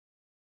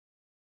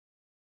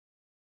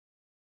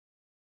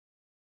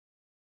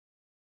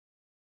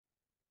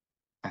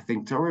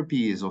think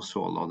therapy is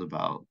also a lot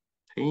about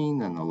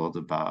pain and a lot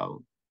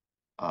about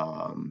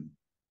um,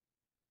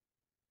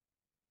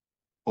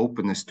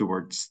 openness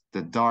towards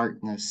the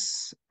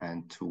darkness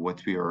and to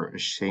what we are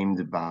ashamed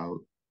about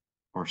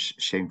or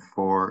shamed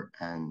for,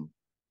 and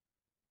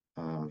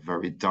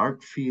very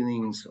dark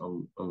feelings,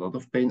 a lot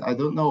of pain. I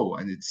don't know.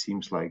 And it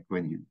seems like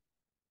when you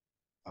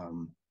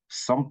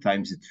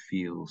sometimes it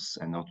feels,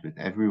 and not with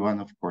everyone,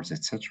 of course,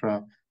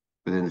 etc.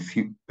 But in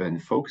the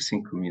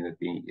focusing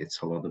community,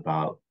 it's a lot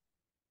about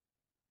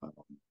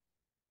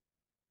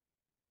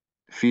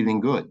feeling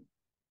good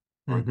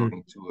or Mm-hmm.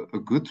 going to a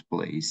good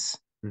place.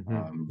 Mm-hmm.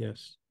 Um,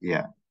 Yes.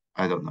 yeah,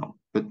 I don't know,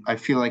 but I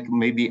feel like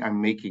maybe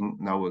I'm making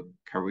now a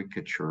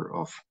caricature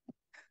of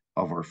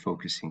our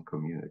focusing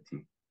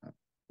community.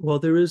 Well,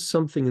 there is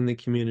something in the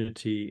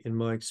community, in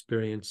my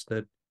experience,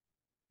 that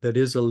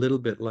is a little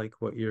bit like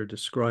what you're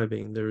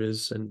describing. There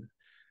is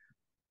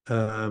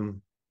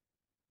um,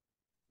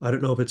 I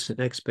don't know if it's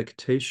an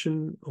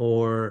expectation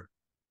or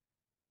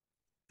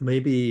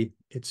maybe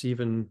it's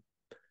even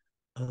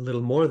a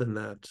little more than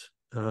that.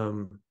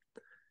 Um,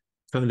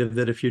 Kind of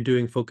that if you're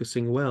doing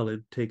focusing well,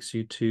 it takes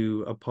you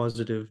to a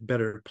positive,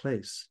 better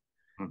place.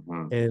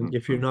 Mhm, And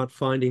if you're mhm. not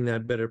finding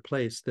that better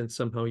place, then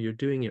somehow you're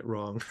doing it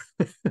wrong.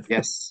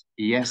 Yes,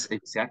 yes,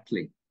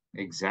 exactly,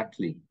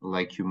 exactly.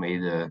 Like you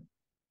made a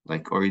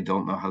like, or you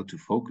don't know how to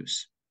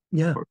focus.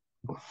 Yeah, For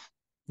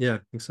yeah,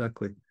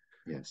 exactly.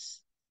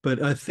 yes,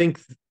 But I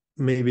think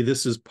maybe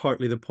this is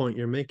partly the point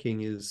you're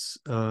making is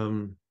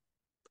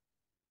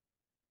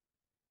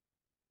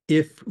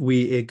if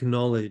we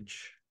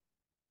acknowledge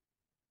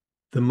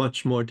the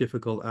much more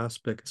difficult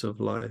aspects of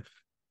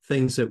life,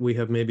 things that we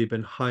have maybe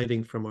been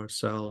hiding from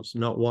ourselves,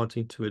 not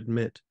wanting to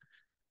admit,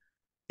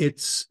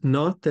 it's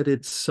not that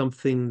it's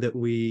something that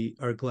we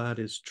are glad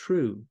is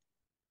true,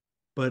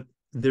 but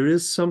there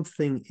is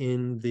something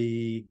in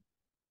the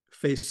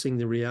facing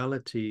the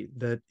reality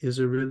that is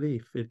a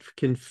relief. It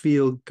can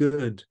feel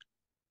good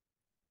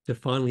to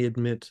finally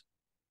admit,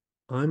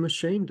 I'm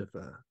ashamed of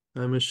that.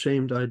 I'm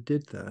ashamed I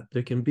did that.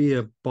 There can be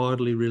a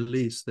bodily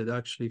release that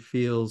actually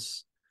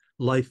feels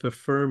life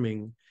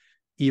affirming,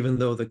 even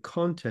though the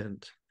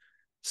content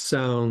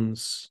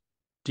sounds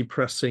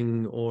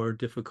depressing or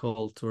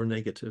difficult or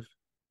negative.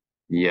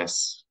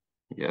 yes,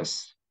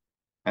 yes.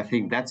 I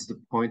think that's the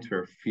point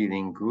where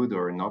feeling good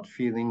or not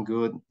feeling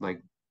good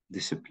like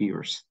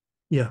disappears,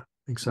 Yeah,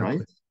 right?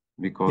 exactly.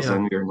 Because Yeah,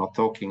 then we're not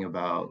talking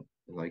about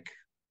like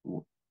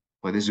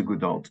what is a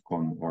good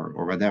outcome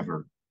or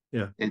whatever.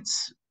 yeah,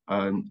 It's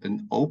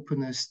an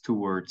openness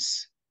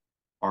towards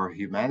our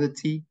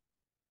humanity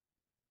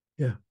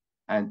yeah,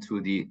 and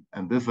to the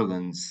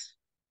ambivalence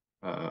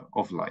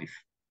of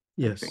life,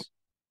 I think, yes,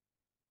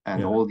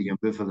 and yeah, all the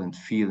ambivalent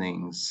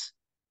feelings,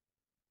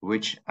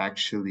 which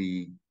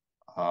actually,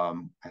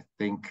 I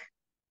think,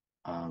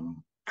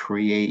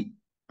 create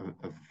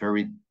a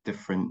very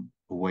different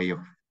way of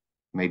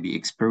maybe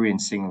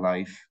experiencing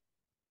life.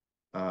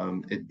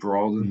 It mhm,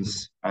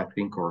 broadens, I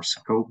think, our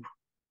scope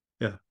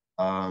yeah.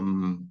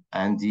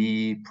 and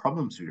the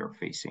problems we are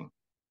facing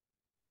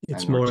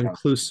It's and our more challenges.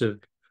 inclusive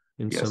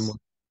in some way.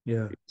 Yes,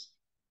 Yeah. yes,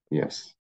 yes.